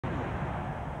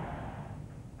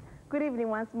Good evening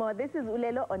once more. This is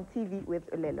Lelo on TV with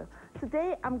Lelo.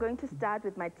 Today I'm going to start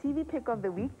with my TV pick of the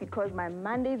week because my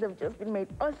Mondays have just been made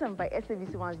awesome by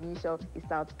SABC1's new show is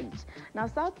South Beach. Now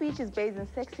South Beach is based in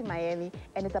sexy Miami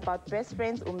and it's about best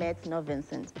friends Umet no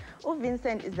Vincent.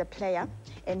 Vincent is the player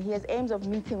and he has aims of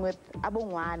meeting with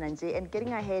Abongwan and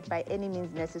getting ahead by any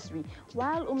means necessary.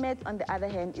 While Umet on the other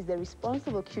hand is the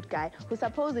responsible cute guy who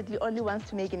supposedly only wants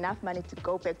to make enough money to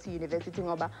go back to university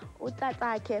ngoba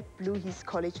utatake blew his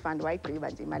college fund.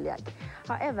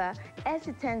 However, as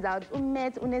it turns out,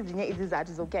 Umet unezinye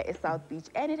izizathu zokuya eSouth Beach,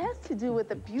 and it has to do with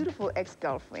a beautiful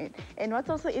ex-girlfriend. And what's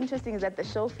also interesting is that the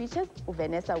show features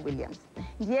Vanessa Williams.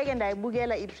 Ndiyeke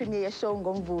ndayibukela i-premiere show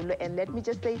ngomvulo, and let me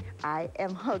just say, I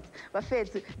am hooked.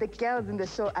 Bafethu, the girls in the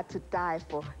show are to die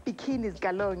for. Bikinis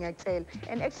galore ngiyakutshela.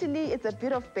 And actually, it's a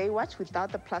bit of Baywatch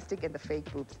without the plastic and the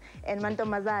fake boobs. And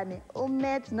mantombazane,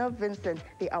 Umet no Vincent,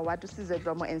 they are what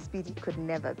Sizwe and Speedy could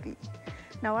never be.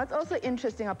 Now, what's also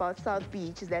interesting about South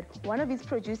Beach is that one of its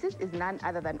producers is none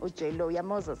other than Lelo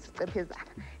Moses.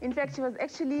 In fact, she was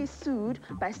actually sued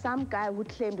by some guy who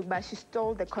claimed that she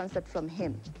stole the concept from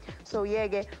him. So,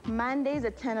 yeah, Mondays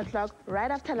at 10 o'clock,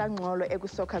 right after Langolo Egu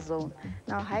Soccer Zone.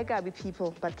 Now, hi, Gabi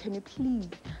people, but can you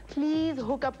please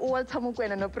hook up all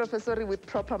Tamukwena no Professori with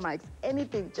proper mics?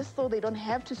 Anything, just so they don't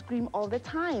have to scream all the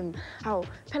time. How?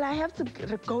 But I have to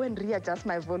go and readjust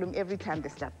my volume every time they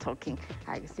start talking.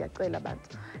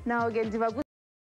 Now again,